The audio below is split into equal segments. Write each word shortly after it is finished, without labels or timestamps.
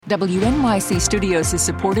WNYC Studios is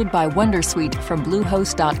supported by Wondersuite from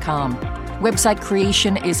Bluehost.com. Website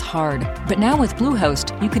creation is hard, but now with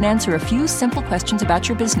Bluehost, you can answer a few simple questions about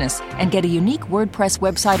your business and get a unique WordPress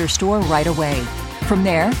website or store right away. From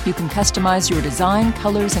there, you can customize your design,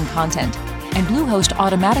 colors, and content. And Bluehost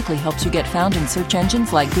automatically helps you get found in search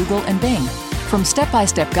engines like Google and Bing. From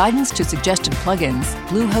step-by-step guidance to suggested plugins,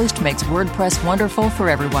 Bluehost makes WordPress wonderful for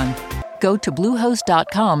everyone. Go to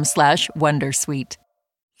bluehost.com/wondersuite.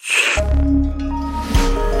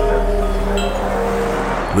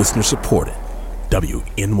 Listener supported.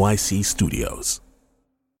 WNYC Studios.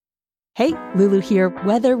 Hey, Lulu here.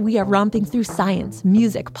 Whether we are romping through science,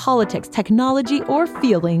 music, politics, technology, or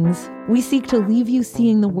feelings, we seek to leave you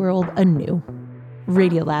seeing the world anew.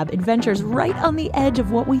 Radiolab adventures right on the edge of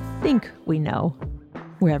what we think we know.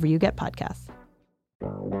 Wherever you get podcasts.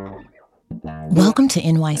 Welcome to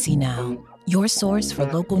NYC Now, your source for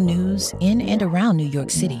local news in and around New York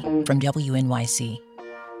City from WNYC.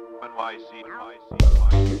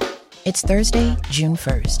 It's Thursday, June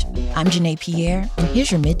 1st. I'm Janae Pierre, and here's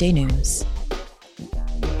your midday news.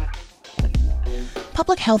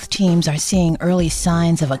 Public health teams are seeing early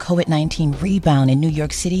signs of a COVID-19 rebound in New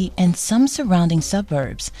York City and some surrounding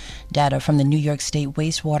suburbs. Data from the New York State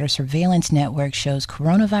Wastewater Surveillance Network shows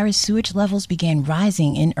coronavirus sewage levels began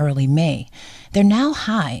rising in early May. They're now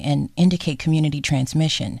high and indicate community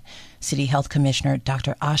transmission. City Health Commissioner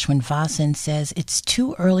Dr. Ashwin Vasan says it's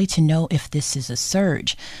too early to know if this is a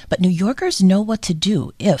surge, but New Yorkers know what to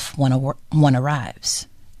do if one arrives.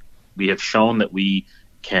 We have shown that we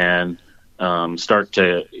can start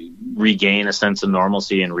to regain a sense of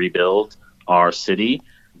normalcy and rebuild our city,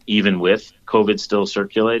 even with COVID still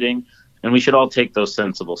circulating. And we should all take those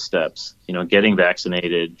sensible steps, getting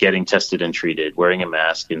vaccinated, getting tested and treated, wearing a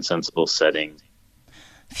mask in sensible settings.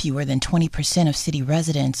 Fewer than 20% of city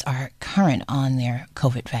residents are current on their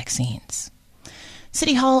COVID vaccines.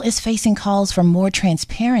 City Hall is facing calls for more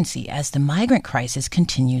transparency as the migrant crisis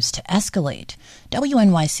continues to escalate.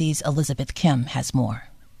 WNYC's Elizabeth Kim has more.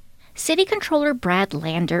 City Controller Brad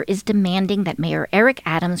Lander is demanding that Mayor Eric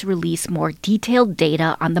Adams release more detailed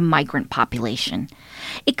data on the migrant population.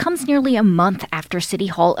 It comes nearly a month after City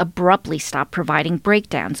Hall abruptly stopped providing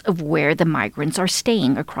breakdowns of where the migrants are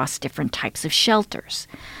staying across different types of shelters.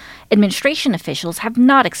 Administration officials have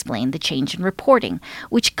not explained the change in reporting,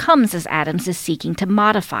 which comes as Adams is seeking to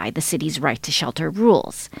modify the city's right to shelter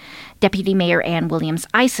rules. Deputy Mayor Ann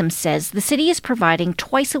Williams-Isom says the city is providing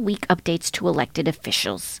twice-a-week updates to elected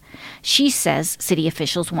officials. She says city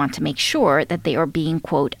officials want to make sure that they are being,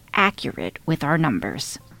 quote, accurate with our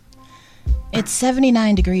numbers. It's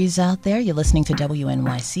 79 degrees out there. You're listening to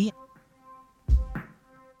WNYC.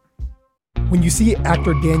 When you see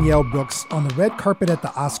actor Danielle Brooks on the red carpet at the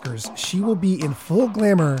Oscars, she will be in full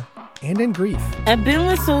glamour and in grief. I've been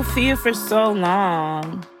with Sophia for so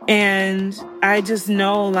long, and I just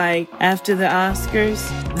know, after the Oscars,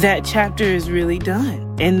 that chapter is really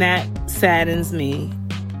done, and that saddens me.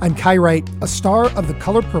 I'm Kai Wright. A star of The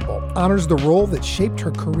Color Purple honors the role that shaped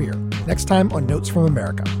her career. Next time on Notes from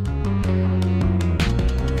America.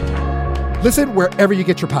 Listen wherever you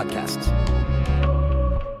get your podcasts.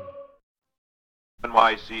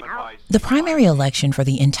 The primary election for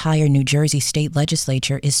the entire New Jersey state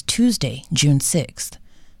legislature is Tuesday, June 6th.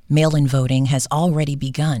 Mail-in voting has already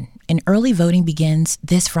begun, and early voting begins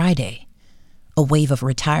this Friday. A wave of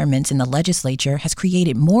retirements in the legislature has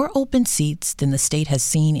created more open seats than the state has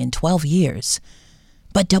seen in 12 years.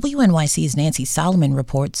 But WNYC's Nancy Solomon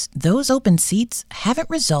reports those open seats haven't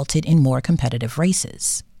resulted in more competitive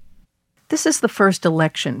races. This is the first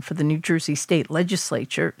election for the New Jersey state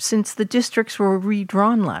legislature since the districts were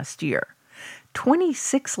redrawn last year.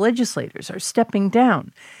 26 legislators are stepping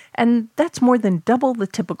down, and that's more than double the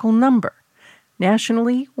typical number.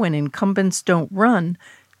 Nationally, when incumbents don't run,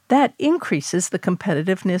 that increases the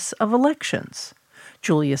competitiveness of elections.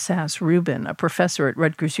 Julia Sass-Rubin, a professor at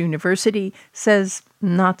Rutgers University, says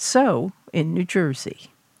not so in New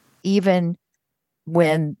Jersey. Even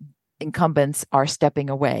when incumbents are stepping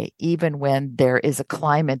away, even when there is a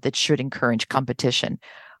climate that should encourage competition,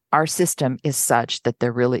 our system is such that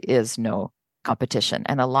there really is no competition,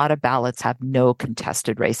 and a lot of ballots have no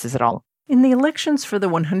contested races at all. In the elections for the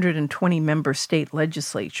 120-member state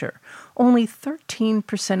legislature, only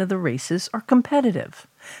 13% of the races are competitive.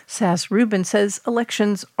 Sass-Rubin says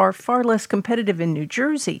elections are far less competitive in New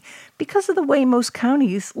Jersey because of the way most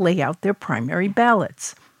counties lay out their primary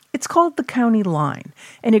ballots. It's called the county line,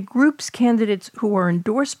 and it groups candidates who are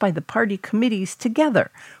endorsed by the party committees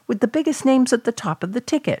together with the biggest names at the top of the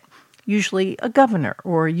ticket, usually a governor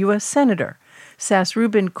or a U.S. senator. Sass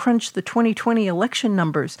Rubin crunched the 2020 election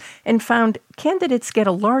numbers and found candidates get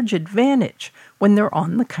a large advantage when they're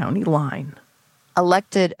on the county line.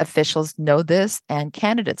 Elected officials know this, and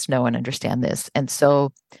candidates know and understand this. And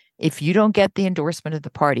so if you don't get the endorsement of the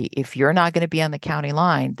party, if you're not going to be on the county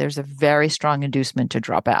line, there's a very strong inducement to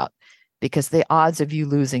drop out because the odds of you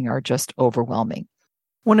losing are just overwhelming.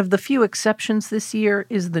 One of the few exceptions this year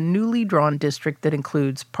is the newly drawn district that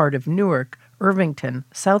includes part of Newark, Irvington,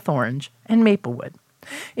 South Orange, and Maplewood.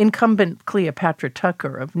 Incumbent Cleopatra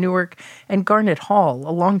Tucker of Newark and Garnet Hall,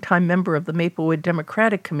 a longtime member of the Maplewood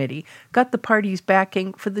Democratic Committee, got the party's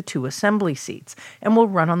backing for the 2 assembly seats and will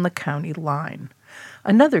run on the county line.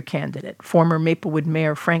 Another candidate, former Maplewood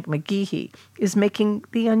Mayor Frank McGehee, is making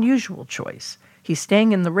the unusual choice. He's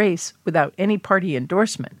staying in the race without any party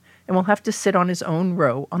endorsement and will have to sit on his own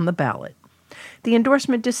row on the ballot. The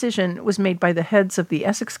endorsement decision was made by the heads of the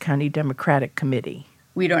Essex County Democratic Committee.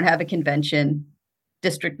 We don't have a convention.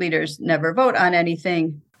 District leaders never vote on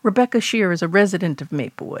anything. Rebecca Shear is a resident of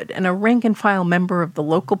Maplewood and a rank-and-file member of the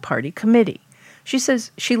local party committee. She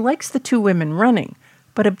says she likes the 2 women running,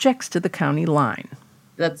 but objects to the county line.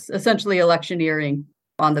 That's essentially electioneering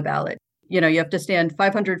on the ballot. You have to stand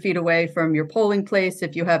 500 feet away from your polling place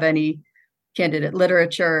if you have any candidate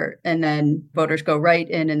literature, and then voters go right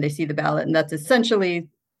in and they see the ballot. And that's essentially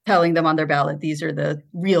telling them on their ballot, these are the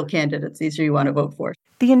real candidates. These are who you want to vote for.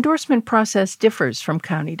 The endorsement process differs from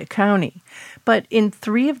county to county. But in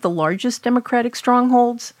 3 of the largest Democratic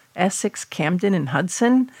strongholds, Essex, Camden, and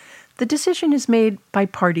Hudson, the decision is made by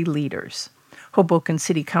party leaders. Hoboken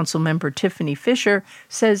City Council member Tiffany Fisher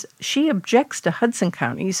says she objects to Hudson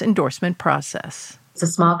County's endorsement process. It's a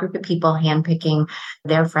small group of people handpicking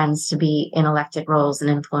their friends to be in elected roles and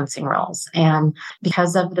influencing roles. And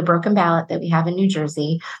because of the broken ballot that we have in New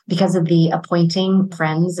Jersey, because of the appointing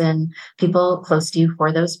friends and people close to you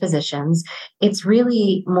for those positions, it's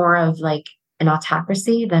really more of like an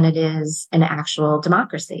autocracy than it is an actual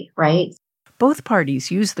democracy, right? Both parties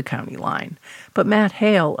use the county line, but Matt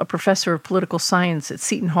Hale, a professor of political science at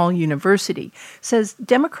Seton Hall University, says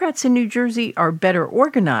Democrats in New Jersey are better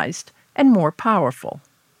organized and more powerful.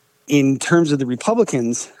 In terms of the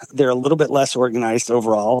Republicans, they're a little bit less organized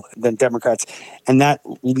overall than Democrats, and that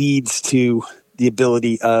leads to the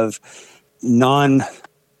ability of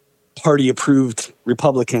non-party approved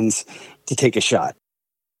Republicans to take a shot.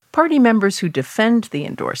 Party members who defend the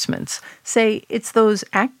endorsements say it's those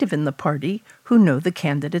active in the party who know the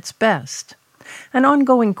candidates best. An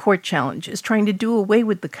ongoing court challenge is trying to do away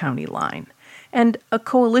with the county line, and a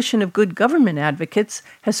coalition of good government advocates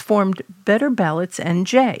has formed Better Ballots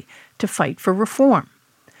NJ to fight for reform.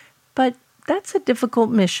 But that's a difficult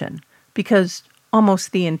mission because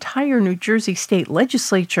almost the entire New Jersey state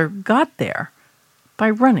legislature got there by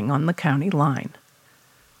running on the county line.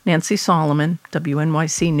 Nancy Solomon,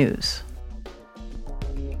 WNYC News.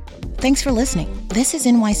 Thanks for listening. This is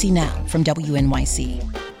NYC Now from WNYC.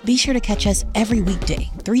 Be sure to catch us every weekday,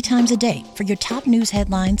 3 times a day, for your top news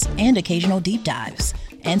headlines and occasional deep dives.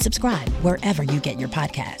 And subscribe wherever you get your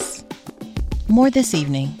podcasts. More this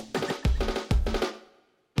evening.